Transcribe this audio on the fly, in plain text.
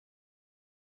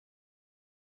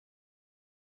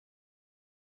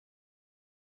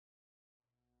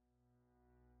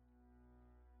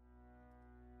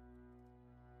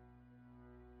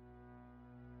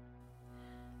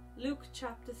Luke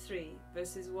chapter 3,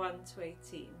 verses 1 to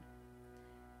 18.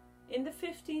 In the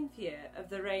 15th year of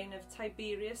the reign of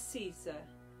Tiberius Caesar,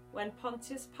 when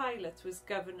Pontius Pilate was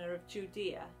governor of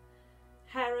Judea,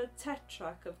 Herod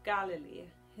Tetrarch of Galilee,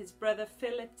 his brother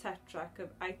Philip Tetrarch of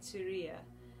Iturea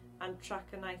and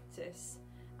Trachonitis,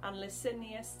 and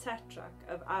Licinius Tetrarch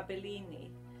of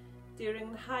Abilene,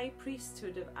 during the high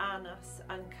priesthood of Annas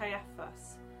and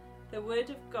Caiaphas, the word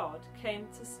of God came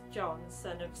to John,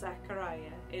 son of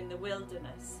Zechariah, in the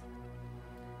wilderness.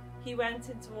 He went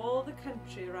into all the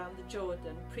country around the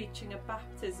Jordan, preaching a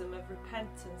baptism of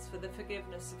repentance for the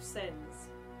forgiveness of sins.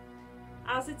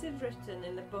 As it is written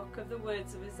in the book of the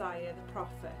words of Isaiah the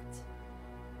prophet,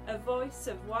 a voice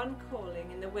of one calling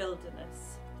in the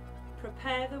wilderness,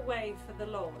 prepare the way for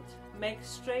the Lord, make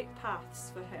straight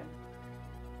paths for him.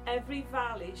 Every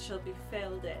valley shall be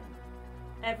filled in,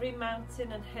 every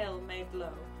mountain and hill made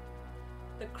low.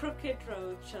 The crooked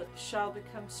road shall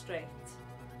become straight,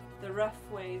 the rough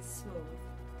ways smooth,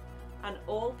 and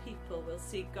all people will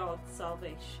see God's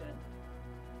salvation.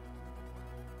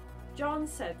 John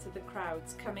said to the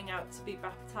crowds coming out to be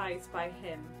baptized by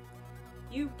him,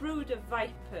 "You brood of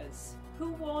vipers,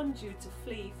 who warned you to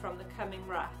flee from the coming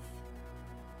wrath?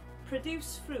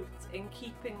 Produce fruit in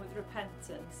keeping with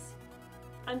repentance,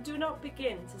 and do not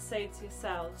begin to say to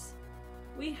yourselves,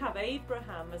 'We have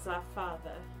Abraham as our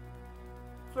father.'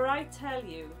 For I tell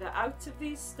you that out of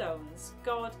these stones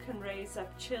God can raise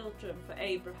up children for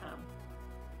Abraham.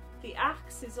 The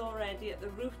axe is already at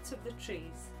the root of the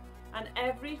trees, and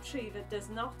every tree that does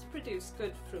not produce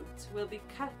good fruit will be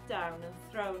cut down and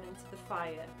thrown into the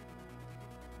fire."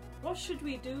 "What should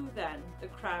we do then?" the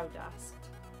crowd asked.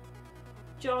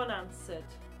 John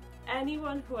answered,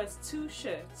 "Anyone who has 2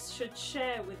 shirts should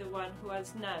share with the one who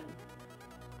has none,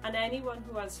 and anyone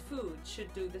who has food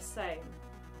should do the same."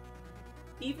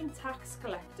 Even tax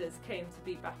collectors came to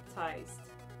be baptized.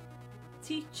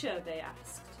 "Teacher," they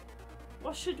asked,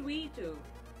 "what should we do?"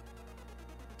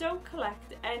 "Don't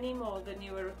collect any more than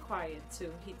you are required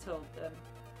to," he told them.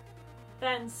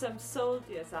 Then some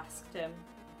soldiers asked him,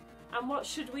 "And what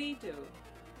should we do?"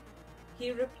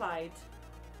 He replied,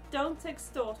 "Don't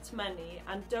extort money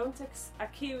and don't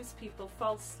accuse people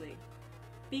falsely.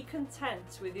 Be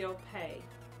content with your pay."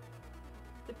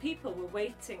 The people were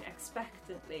waiting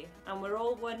expectantly and were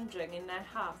all wondering in their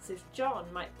hearts if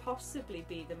John might possibly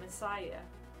be the Messiah.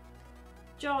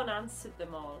 John answered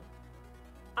them all,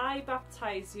 "I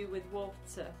baptize you with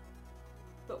water,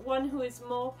 but one who is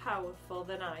more powerful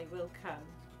than I will come,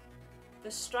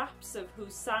 the straps of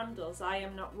whose sandals I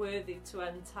am not worthy to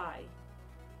untie.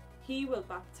 He will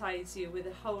baptize you with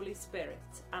the Holy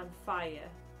Spirit and fire.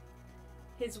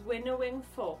 His winnowing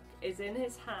fork is in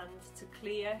his hand to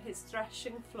clear his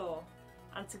threshing floor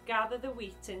and to gather the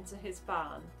wheat into his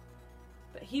barn,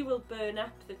 but he will burn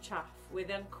up the chaff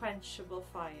with unquenchable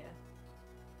fire."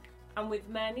 And with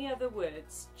many other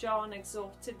words, John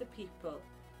exhorted the people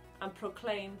and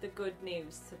proclaimed the good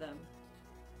news to them.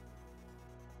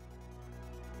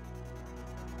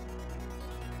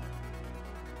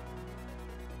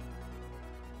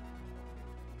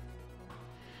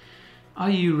 Are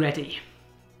you ready?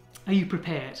 Are you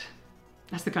prepared?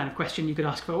 That's the kind of question you could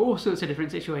ask for all sorts of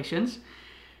different situations.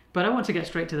 But I want to get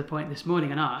straight to the point this morning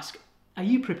and ask, are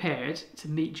you prepared to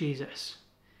meet Jesus?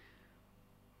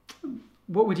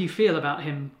 What would you feel about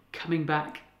him coming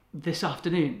back this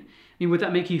afternoon? I mean, would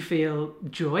that make you feel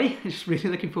joy? Just really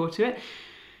looking forward to it.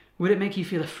 Would it make you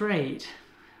feel afraid?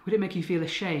 Would it make you feel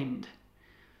ashamed?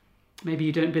 Maybe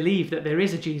you don't believe that there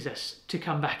is a Jesus to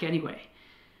come back anyway.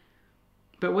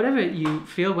 But whatever you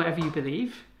feel, whatever you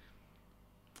believe,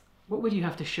 what would you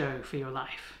have to show for your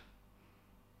life?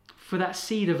 For that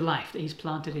seed of life that he's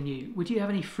planted in you, would you have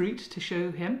any fruit to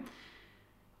show him?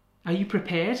 Are you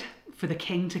prepared for the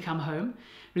King to come home?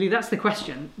 Really, that's the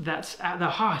question that's at the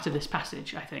heart of this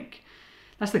passage, I think.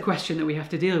 That's the question that we have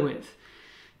to deal with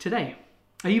today.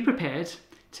 Are you prepared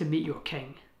to meet your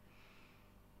King?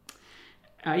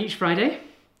 Each Friday,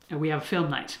 we have a film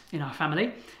night in our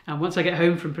family, and once I get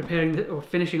home from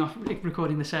finishing off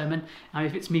recording the sermon,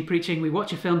 if it's me preaching, we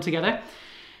watch a film together.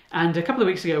 And a couple of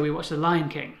weeks ago we watched The Lion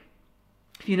King.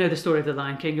 If you know the story of The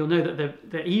Lion King, you'll know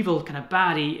that the evil kind of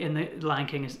baddie in The Lion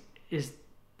King is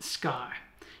Scar.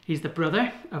 He's the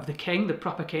brother of the king, the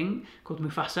proper king, called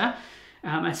Mufasa,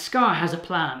 and Scar has a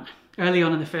plan early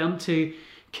on in the film to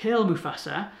kill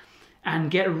Mufasa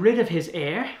and get rid of his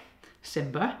heir,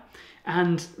 Simba,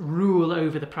 and rule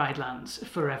over the Pride Lands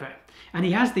forever. And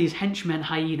he has these henchmen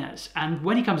hyenas, and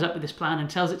when he comes up with this plan and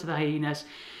tells it to the hyenas,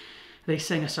 they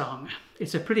sing a song.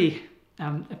 It's a pretty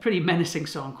menacing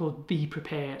song called "Be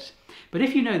Prepared." But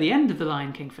if you know the end of the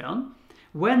Lion King film,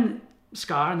 when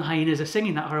Scar and the hyenas are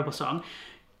singing that horrible song,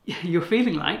 you're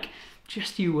feeling like,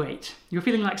 just you wait. You're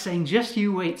feeling like saying, just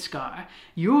you wait, Scar.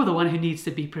 You're the one who needs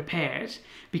to be prepared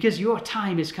because your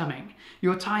time is coming.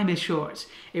 Your time is short.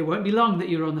 It won't be long that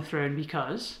you're on the throne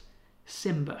because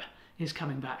Simba is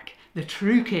coming back. The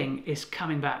true king is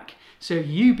coming back. So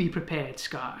you be prepared,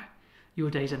 Scar.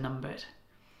 Your days are numbered.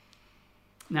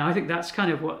 Now, I think that's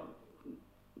kind of what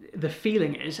the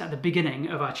feeling is at the beginning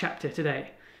of our chapter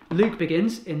today. Luke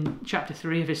begins in chapter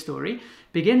 3 of his story,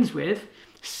 begins with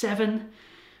 7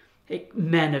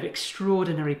 men of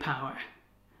extraordinary power,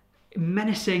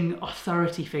 menacing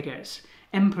authority figures,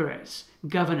 emperors,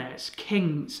 governors,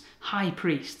 kings, high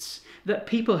priests, that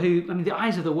people who, the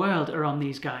eyes of the world are on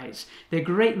these guys. They're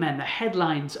great men. The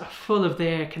headlines are full of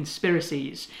their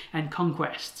conspiracies and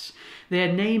conquests.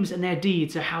 Their names and their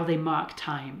deeds are how they mark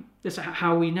time. That's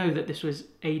how we know that this was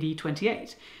AD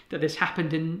 28, that this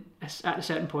happened at a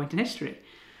certain point in history.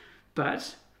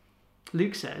 But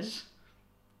Luke says,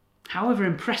 however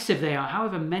impressive they are,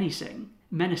 however menacing,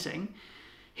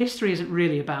 history isn't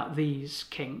really about these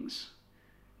kings.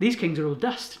 These kings are all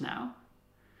dust now.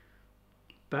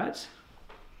 But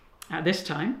at this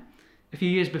time, a few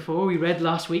years before, we read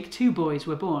last week, 2 boys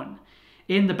were born.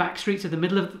 In the back streets of the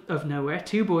middle of nowhere,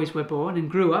 2 boys were born and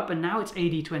grew up, and now it's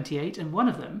AD 28, and one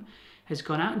of them has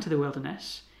gone out into the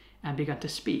wilderness and begun to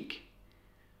speak.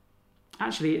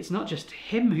 Actually, it's not just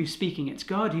him who's speaking, it's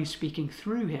God who's speaking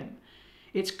through him.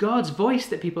 It's God's voice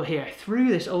that people hear through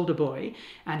this older boy,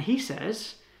 and he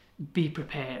says, be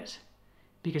prepared,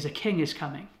 because a king is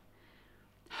coming.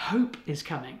 Hope is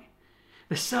coming.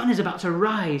 The sun is about to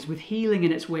rise with healing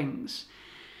in its wings.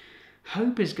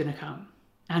 Hope is going to come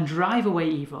and drive away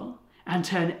evil and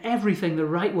turn everything the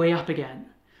right way up again.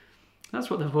 That's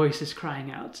what the voice is crying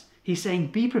out. He's saying,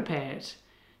 be prepared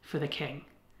for the king.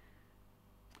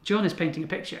 John is painting a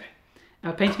picture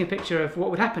of what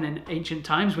would happen in ancient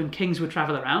times when kings would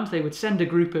travel around. They would send a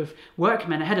group of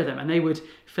workmen ahead of them, and they would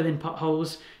fill in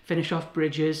potholes, finish off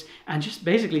bridges, and just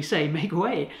basically say, make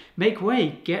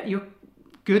way, get your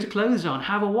good clothes on,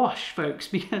 have a wash, folks,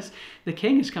 because the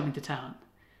king is coming to town.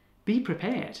 Be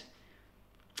prepared.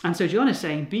 And so John is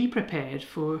saying, be prepared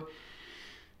for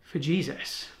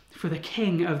Jesus, for the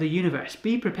king of the universe.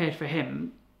 Be prepared for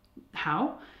him.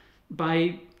 How?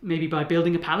 Maybe by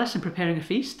building a palace and preparing a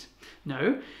feast?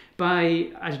 No. By,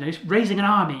 raising an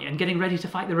army and getting ready to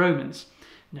fight the Romans?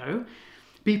 No.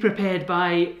 Be prepared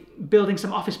by building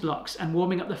some office blocks and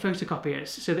warming up the photocopiers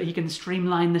so that he can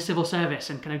streamline the civil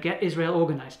service and kind of get Israel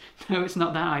organized. No, it's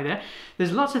not that either.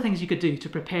 There's lots of things you could do to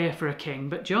prepare for a king,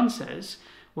 but John says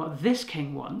what this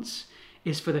king wants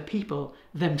is for the people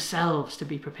themselves to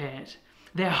be prepared.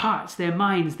 Their hearts, their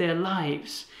minds, their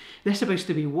lives, they're supposed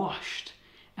to be washed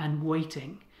and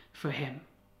waiting for him.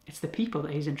 It's the people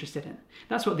that he's interested in.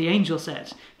 That's what the angel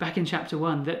said back in chapter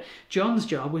 1, that John's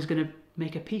job was going to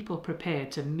make a people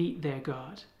prepared to meet their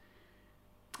God.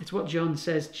 It's what John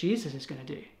says Jesus is going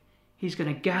to do. He's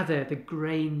going to gather the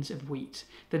grains of wheat,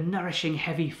 the nourishing,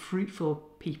 heavy, fruitful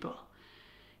people.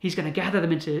 He's going to gather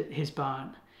them into his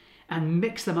barn and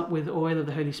mix them up with oil of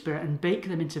the Holy Spirit and bake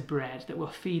them into bread that will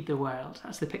feed the world.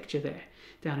 That's the picture there,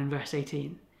 down in verse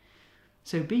 18.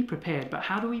 So be prepared. But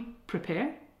how do we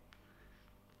prepare?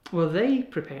 Well, they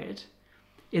prepared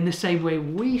in the same way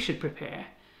we should prepare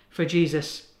for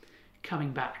Jesus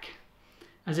coming back.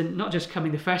 As in, not just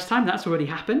coming the first time, that's already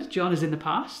happened. John is in the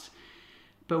past.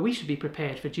 But we should be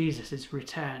prepared for Jesus'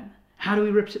 return. How do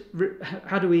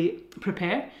we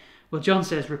prepare? Well, John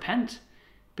says, repent,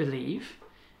 believe,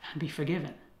 and be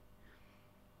forgiven.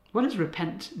 What does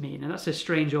repent mean? And that's a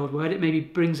strange old word. It maybe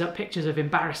brings up pictures of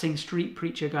embarrassing street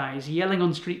preacher guys yelling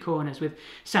on street corners with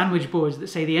sandwich boards that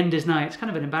say the end is nigh. It's kind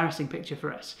of an embarrassing picture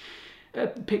for us. A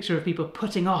picture of people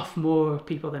putting off more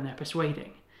people than they're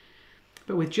persuading.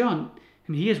 But with John,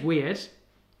 he is weird,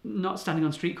 not standing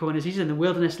on street corners. He's in the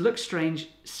wilderness, looks strange,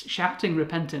 shouting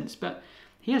repentance, but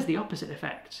he has the opposite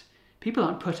effect. People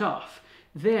aren't put off.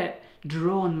 They're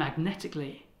drawn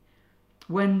magnetically.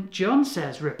 When John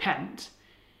says repent,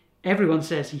 everyone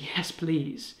says, yes,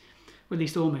 please. Or at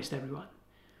least almost everyone.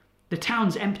 The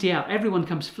towns empty out. Everyone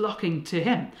comes flocking to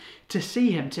him, to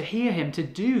see him, to hear him, to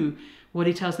do what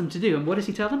he tells them to do. And what does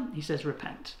he tell them? He says,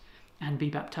 repent and be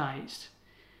baptized.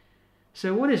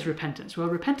 So what is repentance? Well,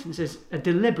 repentance is a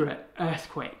deliberate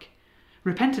earthquake.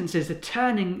 Repentance is the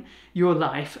turning your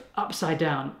life upside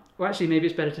down. Or actually, maybe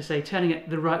it's better to say turning it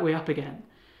the right way up again.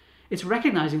 It's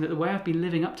recognizing that the way I've been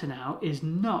living up to now is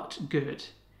not good.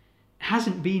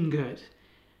 Hasn't been good,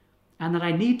 and that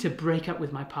I need to break up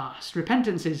with my past.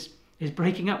 Repentance is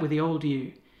breaking up with the old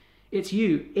you. It's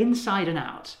you, inside and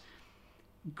out,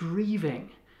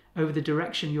 grieving over the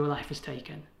direction your life has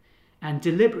taken and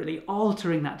deliberately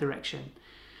altering that direction.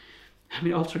 I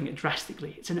mean, altering it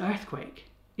drastically. It's an earthquake.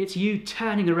 It's you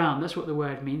turning around. That's what the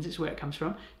word means. It's where it comes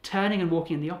from. Turning and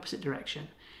walking in the opposite direction,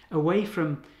 away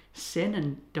from sin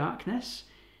and darkness,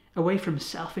 away from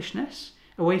selfishness,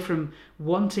 away from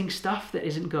wanting stuff that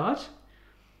isn't God,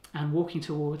 and walking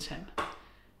towards him.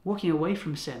 Walking away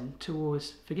from sin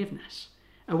towards forgiveness,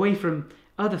 away from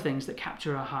other things that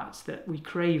capture our hearts that we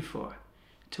crave for,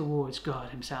 towards God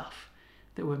himself,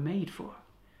 that we're made for.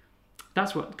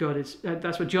 That's what God is.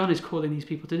 That's what John is calling these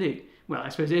people to do. Well, I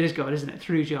suppose it is God, isn't it,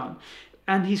 through John?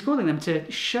 And he's calling them to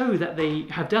show that they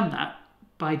have done that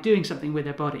by doing something with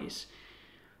their bodies,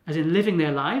 as in living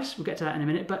their lives. We'll get to that in a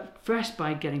minute, but first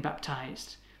by getting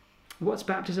baptized. What's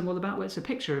baptism all about? Well, it's a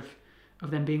picture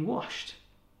of them being washed.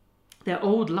 Their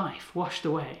old life washed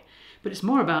away. But it's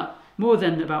more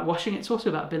than about washing, it's also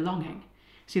about belonging.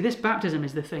 See, this baptism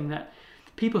is the thing that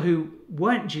people who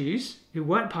weren't Jews, who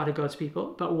weren't part of God's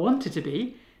people, but wanted to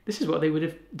be, this is what they would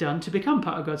have done to become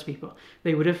part of God's people.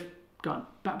 They would have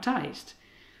got baptized.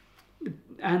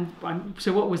 And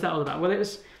so what was that all about? Well,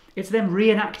 it's them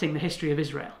reenacting the history of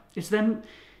Israel. It's them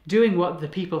doing what the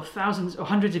people thousands or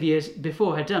hundreds of years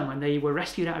before had done when they were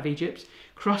rescued out of Egypt,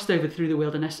 crossed over through the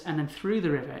wilderness, and then through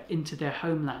the river into their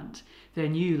homeland, their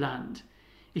new land.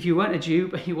 If you weren't a Jew,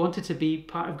 but you wanted to be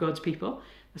part of God's people,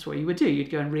 that's what you would do. You'd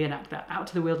go and reenact that out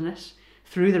to the wilderness,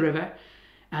 through the river,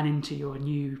 and into your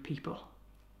new people.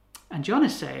 And John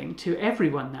is saying to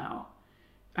everyone now,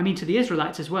 I mean to the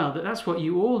Israelites as well, that that's what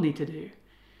you all need to do.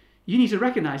 You need to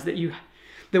recognize that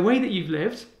the way that you've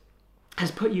lived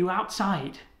has put you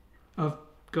outside of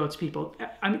God's people.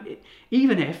 I mean,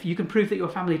 even if you can prove that your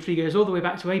family tree goes all the way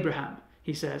back to Abraham,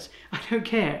 he says, I don't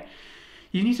care.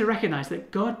 You need to recognize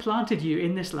that God planted you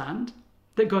in this land,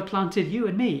 that God planted you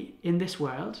and me in this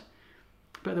world,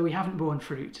 but that we haven't borne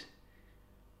fruit,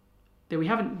 that we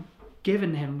haven't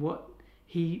given him what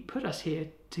he put us here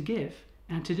to give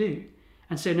and to do.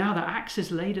 And so now the axe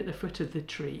is laid at the foot of the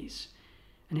trees.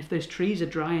 And if those trees are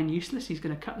dry and useless, he's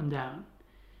going to cut them down.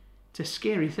 It's a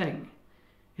scary thing.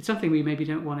 It's something we maybe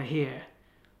don't want to hear,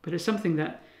 but it's something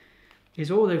that is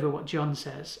all over what John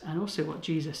says and also what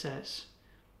Jesus says,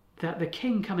 that the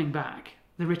king coming back,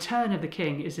 the return of the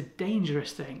king, is a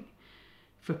dangerous thing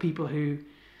for people who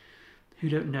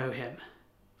don't know him,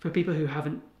 for people who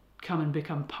haven't come and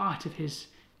become part of his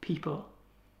people.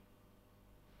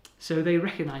 So they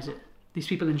recognize it. These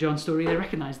people in John's story, they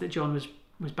recognize that John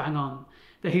was bang on,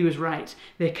 that he was right.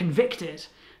 They're convicted.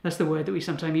 That's the word that we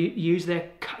sometimes use. They're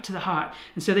cut to the heart.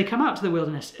 And so they come out to the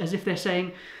wilderness as if they're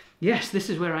saying, yes, this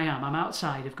is where I am. I'm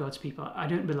outside of God's people. I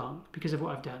don't belong because of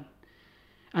what I've done.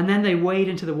 And then they wade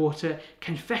into the water,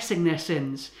 confessing their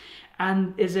sins,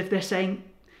 and as if they're saying,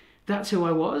 that's who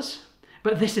I was,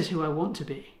 but this is who I want to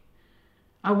be.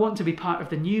 I want to be part of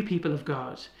the new people of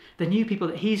God, the new people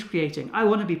that he's creating. I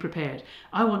want to be prepared.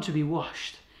 I want to be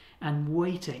washed and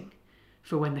waiting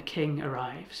for when the king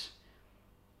arrives.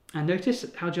 And notice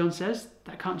how John says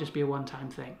that can't just be a one-time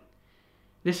thing.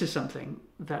 This is something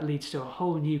that leads to a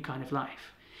whole new kind of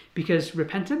life. Because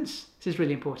repentance, this is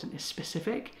really important, is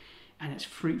specific and it's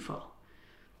fruitful.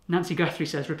 Nancy Guthrie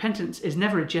says repentance is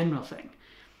never a general thing.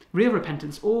 Real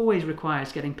repentance always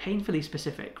requires getting painfully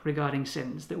specific regarding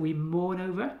sins that we mourn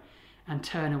over and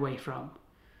turn away from.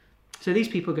 So these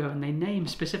people go and they name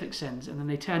specific sins and then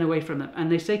they turn away from them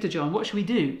and they say to John, what should we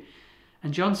do?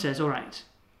 And John says, all right.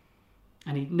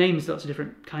 And he names lots of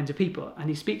different kinds of people and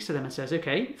he speaks to them and says,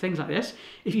 okay, things like this.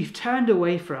 If you've turned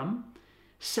away from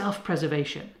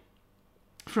self-preservation,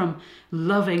 from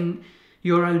loving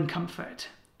your own comfort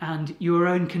and your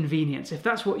own convenience, if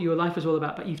that's what your life is all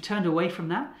about, but you've turned away from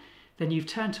that, then you've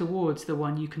turned towards the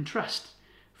one you can trust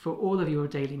for all of your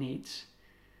daily needs.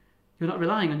 You're not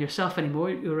relying on yourself anymore,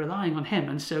 you're relying on him.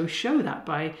 And so show that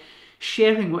by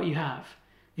sharing what you have.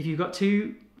 If you've got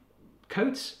 2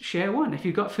 coats, share one. If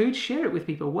you've got food, share it with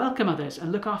people. Welcome others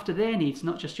and look after their needs,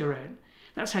 not just your own.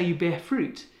 That's how you bear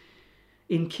fruit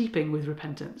in keeping with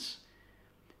repentance.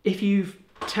 If you've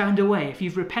turned away, if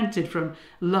you've repented from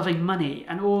loving money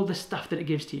and all the stuff that it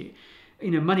gives to you,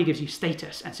 money gives you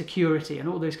status and security and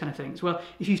all those kind of things. Well,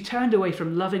 if you've turned away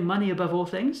from loving money above all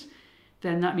things,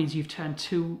 then that means you've turned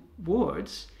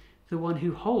towards the one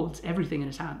who holds everything in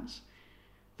his hands,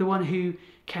 the one who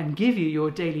can give you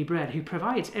your daily bread, who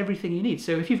provides everything you need.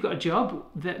 So if you've got a job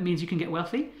that means you can get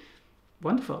wealthy,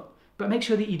 wonderful. But make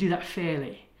sure that you do that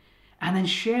fairly and then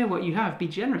share what you have. Be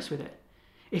generous with it.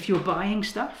 If you're buying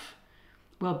stuff,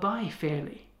 well, buy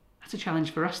fairly. That's a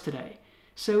challenge for us today.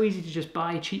 So easy to just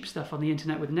buy cheap stuff on the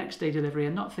internet with next day delivery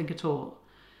and not think at all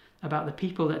about the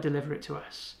people that deliver it to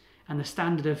us and the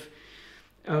standard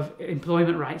of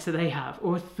employment rights that they have,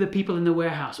 or the people in the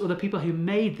warehouse, or the people who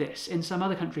made this in some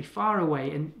other country far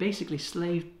away in basically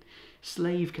slave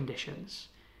conditions.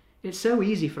 It's so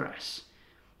easy for us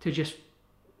to just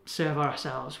serve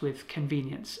ourselves with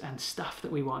convenience and stuff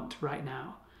that we want right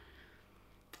now.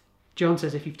 John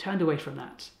says if you've turned away from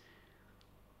that,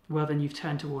 well, then you've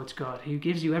turned towards God, who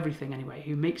gives you everything anyway,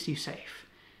 who makes you safe.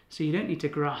 So you don't need to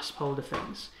grasp hold of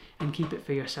things and keep it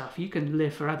for yourself. You can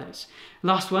live for others.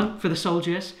 Last one for the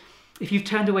soldiers. If you've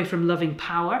turned away from loving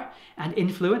power and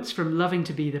influence, from loving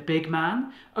to be the big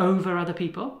man over other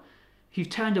people, if you've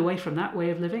turned away from that way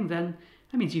of living, then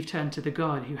that means you've turned to the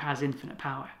God who has infinite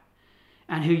power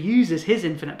and who uses his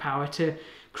infinite power to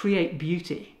create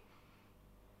beauty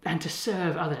and to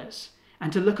serve others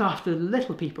and to look after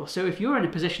little people. So if you're in a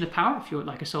position of power, if you're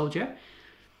like a soldier,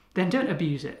 then don't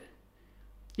abuse it.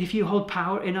 If you hold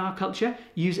power in our culture,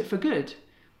 use it for good.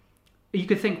 You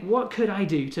could think, what could I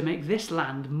do to make this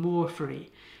land more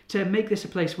free? To make this a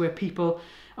place where people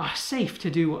are safe to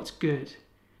do what's good?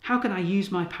 How can I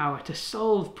use my power to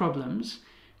solve problems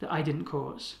that I didn't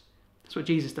cause? That's what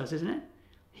Jesus does, isn't it?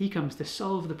 He comes to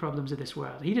solve the problems of this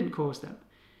world. He didn't cause them,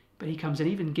 but he comes and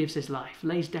even gives his life,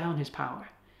 lays down his power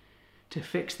to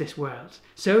fix this world.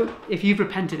 So if you've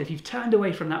repented, if you've turned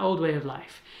away from that old way of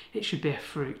life, it should bear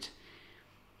fruit.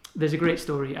 There's a great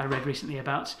story I read recently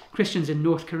about Christians in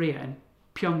North Korea, in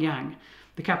Pyongyang,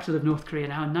 the capital of North Korea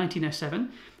now in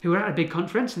 1907, who were at a big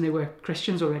conference and they were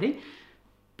Christians already,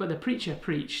 but the preacher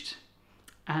preached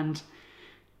and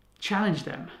challenged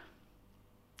them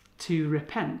to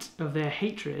repent of their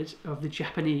hatred of the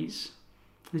Japanese.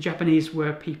 The Japanese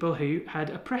were people who had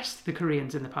oppressed the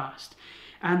Koreans in the past,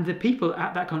 and the people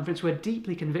at that conference were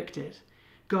deeply convicted.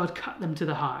 God cut them to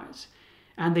the heart,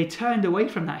 and they turned away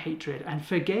from that hatred and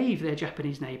forgave their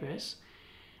Japanese neighbours,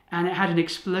 and it had an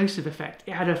explosive effect.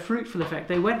 It had a fruitful effect.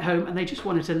 They went home and they just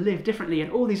wanted to live differently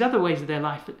in all these other ways of their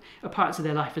life, parts of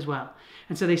their life as well.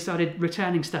 And so they started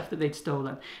returning stuff that they'd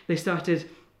stolen. They started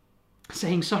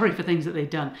saying sorry for things that they'd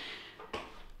done.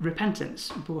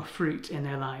 Repentance bore fruit in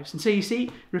their lives. And so you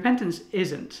see, repentance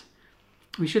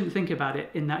we shouldn't think about it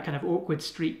in that kind of awkward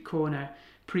street corner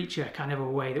preacher kind of a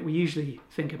way that we usually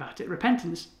think about it.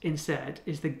 Repentance instead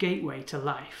is the gateway to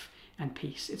life and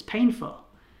peace. It's painful.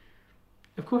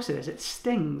 Of course it is. It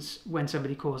stings when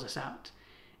somebody calls us out.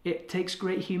 It takes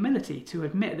great humility to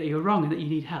admit that you're wrong and that you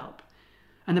need help.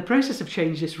 And the process of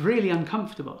change is really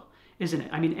uncomfortable, isn't it?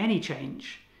 I mean, any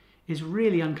change is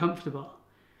really uncomfortable.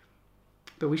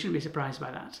 But we shouldn't be surprised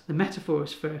by that. The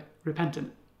metaphors for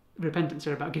repentance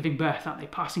are about giving birth, aren't they?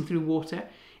 Passing through water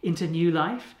into new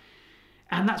life.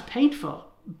 And that's painful,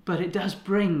 but it does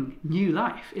bring new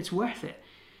life. It's worth it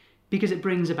because it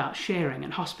brings about sharing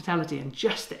and hospitality and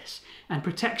justice and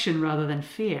protection rather than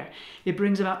fear. It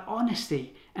brings about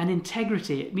honesty and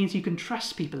integrity. It means you can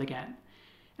trust people again.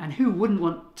 And who wouldn't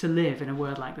want to live in a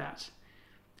world like that?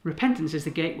 Repentance is the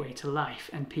gateway to life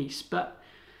and peace, but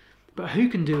who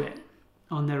can do it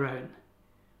on their own?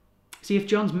 See, if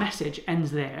John's message ends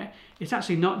there, it's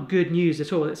actually not good news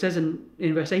at all. It says in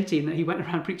verse 18 that he went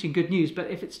around preaching good news,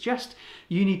 but if it's just,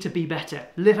 you need to be better,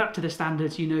 live up to the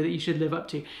standards you know that you should live up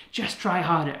to, just try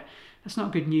harder, that's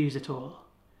not good news at all.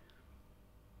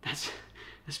 That's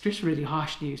just really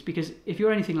harsh news, because if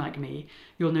you're anything like me,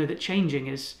 you'll know that changing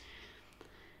is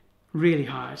really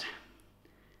hard.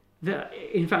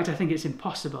 In fact, I think it's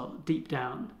impossible deep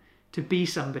down to be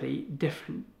somebody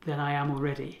different than I am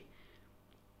already.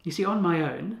 You see, on my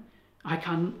own, I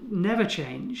can never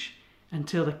change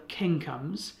until the King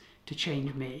comes to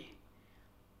change me.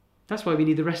 That's why we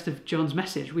need the rest of John's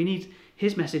message. We need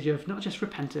his message of not just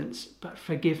repentance, but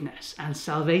forgiveness and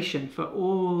salvation for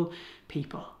all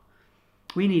people.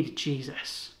 We need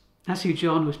Jesus. That's who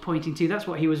John was pointing to. That's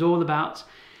what he was all about,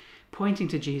 pointing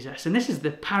to Jesus. And this is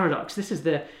the paradox. This is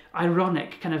the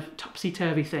ironic kind of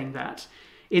topsy-turvy thing that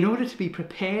in order to be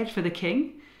prepared for the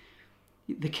King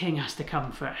has to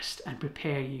come first and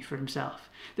prepare you for himself.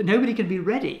 That nobody can be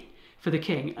ready for the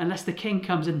King unless the King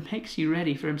comes and makes you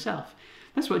ready for himself.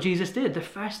 That's what Jesus did the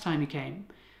first time he came.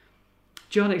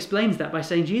 John explains that by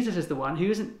saying Jesus is the one who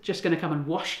isn't just going to come and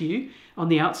wash you on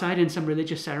the outside in some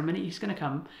religious ceremony. He's going to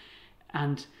come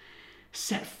and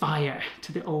set fire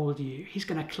to the old you. He's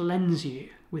going to cleanse you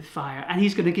with fire, and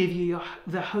he's going to give you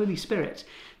the Holy Spirit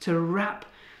to wrap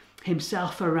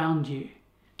himself around you,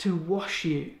 to wash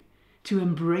you, to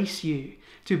embrace you,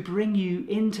 to bring you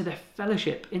into the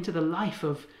fellowship, into the life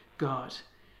of God,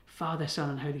 Father, Son,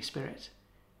 and Holy Spirit.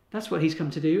 That's what he's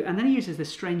come to do. And then he uses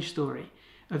this strange story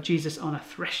of Jesus on a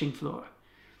threshing floor.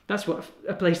 That's what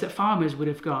a place that farmers would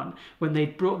have gone when they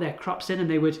brought their crops in, and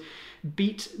they would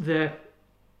beat the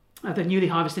the newly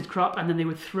harvested crop, and then they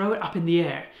would throw it up in the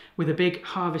air with a big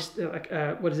harvest,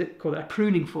 what is it called, a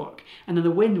pruning fork, and then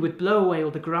the wind would blow away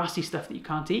all the grassy stuff that you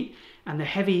can't eat, and the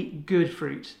heavy, good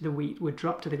fruit, the wheat, would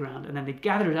drop to the ground, and then they'd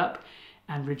gather it up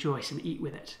and rejoice and eat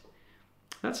with it.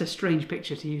 That's a strange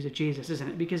picture to use of Jesus, isn't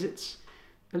it? Because it's,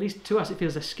 at least to us, it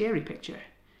feels a scary picture,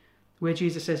 where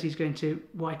Jesus says he's going to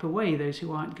wipe away those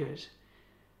who aren't good,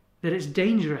 that it's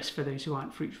dangerous for those who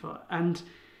aren't fruitful, and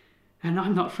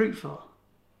I'm not fruitful.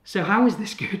 So how is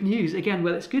this good news? Again,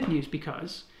 well, it's good news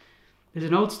because there's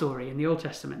an old story in the Old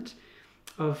Testament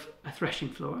of a threshing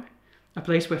floor, a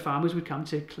place where farmers would come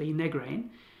to clean their grain.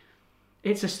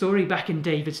 It's a story back in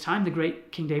David's time, the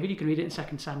great King David. You can read it in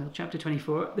 2 Samuel chapter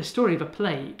 24, the story of a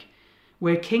plague,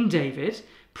 where King David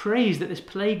prays that this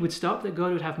plague would stop, that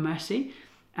God would have mercy,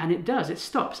 and it does. It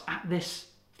stops at this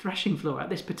threshing floor, at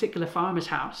this particular farmer's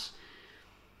house.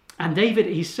 And David,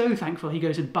 he's so thankful, he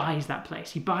goes and buys that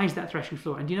place. He buys that threshing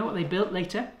floor. And do you know what they built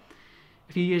later?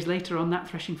 A few years later on that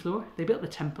threshing floor, they built the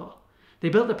temple. They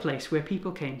built the place where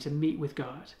people came to meet with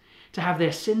God, to have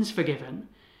their sins forgiven,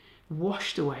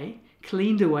 washed away,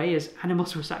 cleaned away as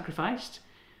animals were sacrificed.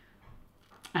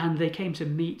 And they came to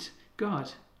meet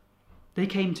God. They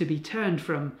came to be turned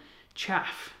from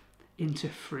chaff into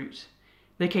fruit.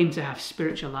 They came to have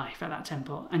spiritual life at that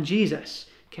temple. And Jesus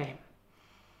came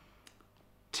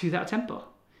to that temple.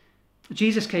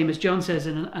 Jesus came, as John says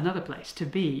in another place, to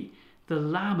be the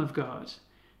Lamb of God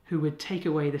who would take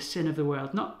away the sin of the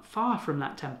world, not far from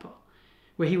that temple,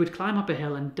 where he would climb up a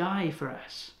hill and die for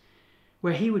us,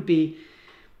 where he would be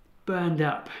burned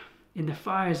up in the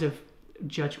fires of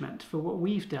judgment for what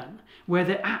we've done, where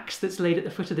the axe that's laid at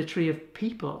the foot of the tree of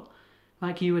people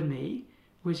like you and me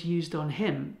was used on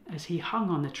him as he hung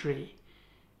on the tree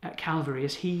at Calvary,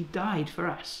 as he died for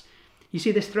us. You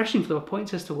see, this threshing floor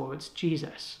points us towards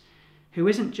Jesus, who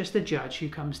isn't just a judge who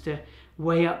comes to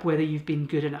weigh up whether you've been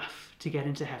good enough to get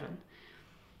into heaven.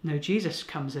 No, Jesus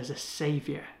comes as a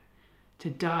saviour to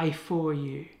die for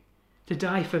you, to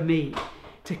die for me,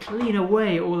 to clean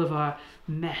away all of our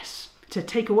mess, to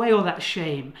take away all that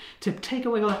shame, to take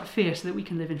away all that fear so that we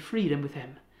can live in freedom with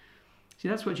him. See,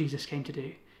 that's what Jesus came to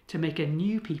do, to make a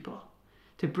new people,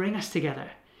 to bring us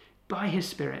together by his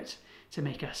Spirit, to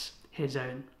make us his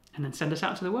own, and then send us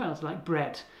out to the world like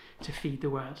bread to feed the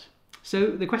world. So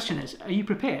the question is, are you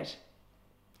prepared?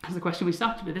 That's the question we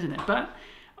started with, isn't it? But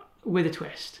with a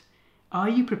twist. Are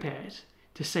you prepared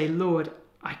to say, Lord,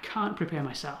 I can't prepare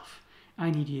myself. I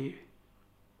need you.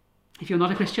 If you're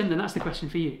not a Christian, then that's the question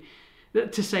for you.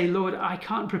 To say, Lord, I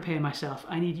can't prepare myself.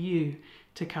 I need you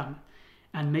to come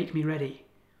and make me ready.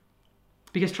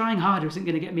 Because trying harder isn't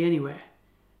going to get me anywhere.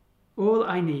 All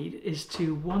I need is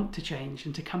to want to change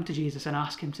and to come to Jesus and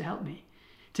ask him to help me,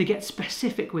 to get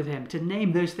specific with him, to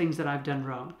name those things that I've done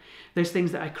wrong, those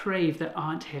things that I crave that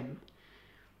aren't him,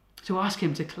 to ask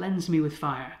him to cleanse me with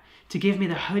fire, to give me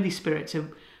the Holy Spirit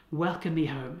to welcome me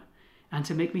home and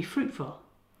to make me fruitful.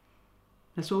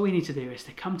 That's all we need to do, is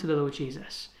to come to the Lord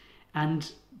Jesus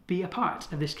and be a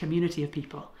part of this community of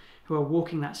people who are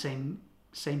walking that same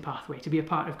pathway, to be a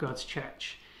part of God's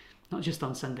church, not just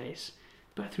on Sundays,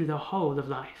 but through the whole of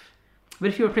life. But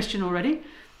if you're a Christian already,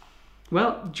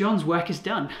 well, John's work is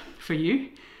done for you.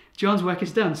 John's work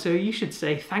is done. So you should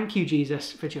say, thank you,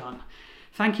 Jesus, for John.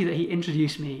 Thank you that he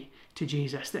introduced me to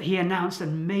Jesus, that he announced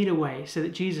and made a way so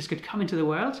that Jesus could come into the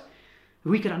world,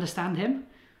 we could understand him,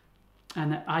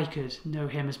 and that I could know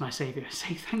him as my saviour.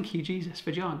 Say thank you, Jesus,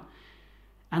 for John.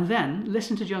 And then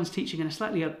listen to John's teaching in a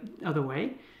slightly other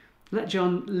way. Let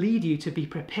John lead you to be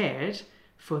prepared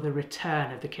for the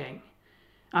return of the King.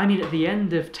 I mean, at the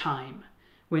end of time,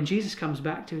 when Jesus comes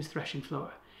back to his threshing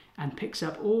floor and picks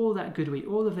up all that good wheat,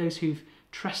 all of those who've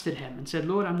trusted him and said,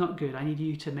 Lord, I'm not good. I need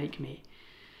you to make me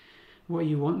what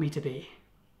you want me to be.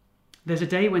 There's a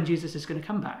day when Jesus is going to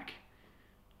come back.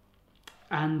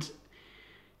 And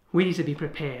we need to be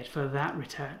prepared for that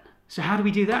return. So how do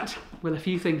we do that? Well, a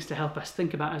few things to help us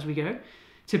think about as we go.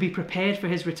 To be prepared for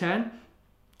his return.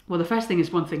 Well, the first thing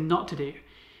is, one thing not to do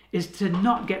is to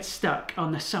not get stuck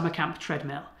on the summer camp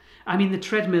treadmill. I mean, the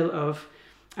treadmill of,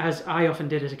 as I often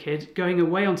did as a kid, going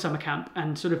away on summer camp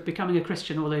and sort of becoming a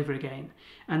Christian all over again,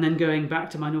 and then going back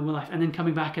to my normal life, and then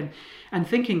coming back and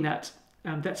thinking that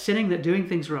that sinning, that doing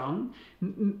things wrong,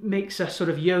 makes us sort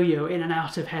of yo-yo in and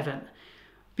out of heaven.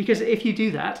 Because if you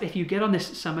do that, if you get on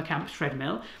this summer camp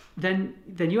treadmill, then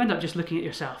you end up just looking at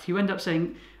yourself. You end up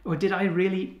saying, oh, did I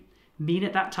really mean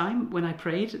it that time when I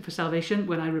prayed for salvation,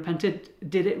 when I repented?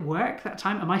 Did it work that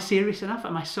time? Am I serious enough?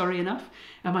 Am I sorry enough?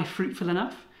 Am I fruitful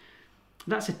enough?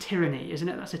 That's a tyranny, isn't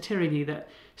it? That's a tyranny that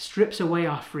strips away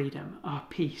our freedom, our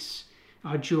peace,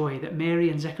 our joy that Mary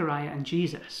and Zechariah and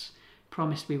Jesus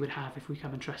promised we would have if we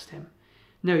come and trust him.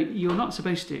 No, you're not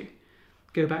supposed to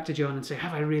go back to John and say,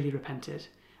 have I really repented?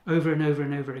 Over and over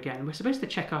and over again. We're supposed to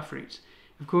check our fruit.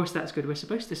 Of course, that's good. We're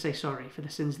supposed to say sorry for the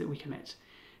sins that we commit.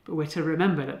 But we're to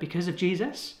remember that because of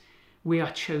Jesus, we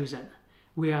are chosen.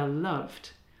 We are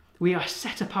loved. We are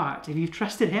set apart. If you've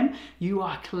trusted him, you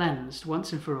are cleansed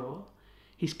once and for all.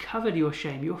 He's covered your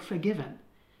shame. You're forgiven.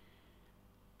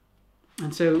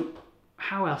 And so,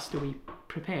 how else do we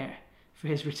prepare for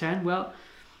his return? Well,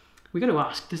 we've got to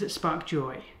ask, does it spark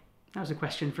joy? That was a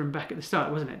question from back at the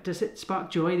start, wasn't it? Does it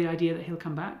spark joy, the idea that he'll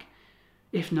come back?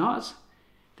 If not,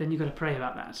 then you've got to pray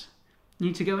about that. You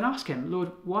need to go and ask him,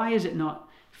 Lord, why is it not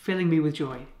filling me with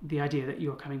joy, the idea that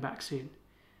you're coming back soon?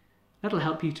 That'll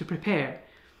help you to prepare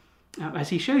as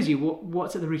he shows you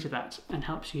what's at the root of that and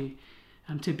helps you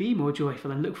to be more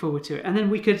joyful and look forward to it. And then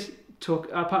we could talk,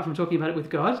 apart from talking about it with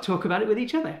God, talk about it with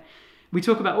each other. We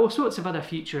talk about all sorts of other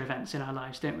future events in our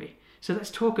lives, don't we? So let's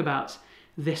talk about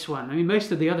this one. I mean,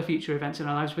 most of the other future events in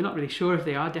our lives, we're not really sure if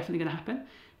they are definitely going to happen,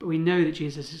 but we know that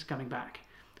Jesus is coming back.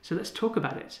 So let's talk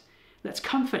about it. Let's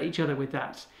comfort each other with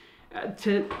that.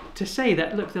 To say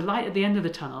that, look, the light at the end of the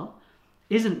tunnel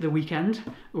isn't the weekend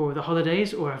or the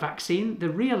holidays or a vaccine. The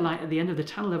real light at the end of the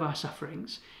tunnel of our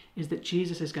sufferings is that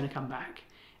Jesus is going to come back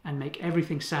and make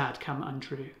everything sad come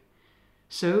untrue.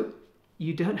 So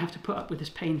you don't have to put up with this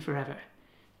pain forever.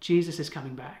 Jesus is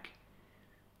coming back.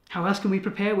 How else can we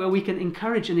prepare? Well, we can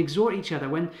encourage and exhort each other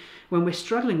when we're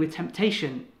struggling with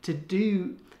temptation to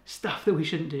do stuff that we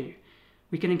shouldn't do.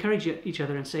 We can encourage each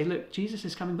other and say, look, Jesus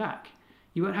is coming back.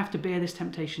 You won't have to bear this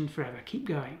temptation forever. Keep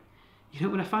going. You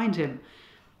don't want to find him.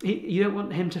 You don't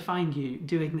want him to find you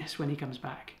doing this when he comes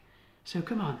back. So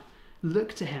come on,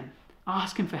 look to him.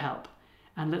 Ask him for help.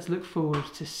 And let's look forward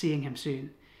to seeing him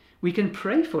soon. We can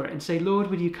pray for it and say,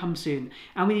 Lord, will you come soon?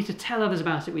 And we need to tell others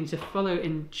about it. We need to follow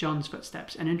in John's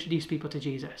footsteps and introduce people to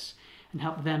Jesus and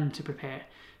help them to prepare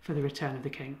for the return of the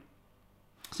King.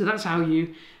 So that's how you,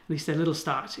 at least a little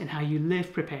start in how you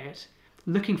live prepared,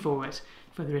 looking forward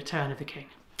for the return of the King.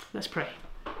 Let's pray.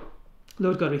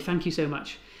 Lord God, we thank you so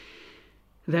much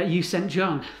that you sent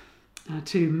John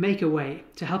to make a way,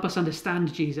 to help us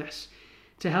understand Jesus,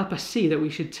 to help us see that we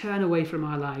should turn away from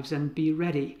our lives and be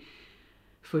ready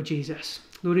for Jesus.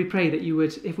 Lord, we pray that you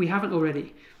would, if we haven't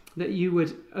already, that you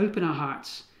would open our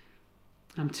hearts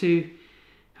to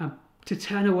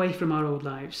turn away from our old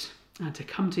lives and to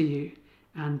come to you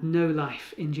and know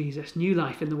life in Jesus, new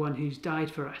life in the one who's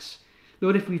died for us.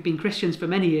 Lord, if we've been Christians for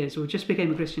many years or just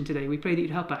became a Christian today, we pray that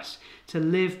you'd help us to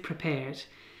live prepared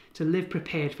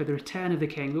for the return of the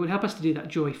King. Lord, help us to do that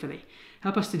joyfully.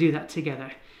 Help us to do that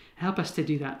together. Help us to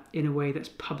do that in a way that's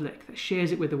public, that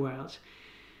shares it with the world,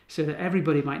 so that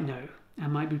everybody might know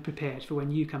and might be prepared for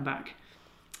when you come back.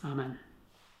 Amen.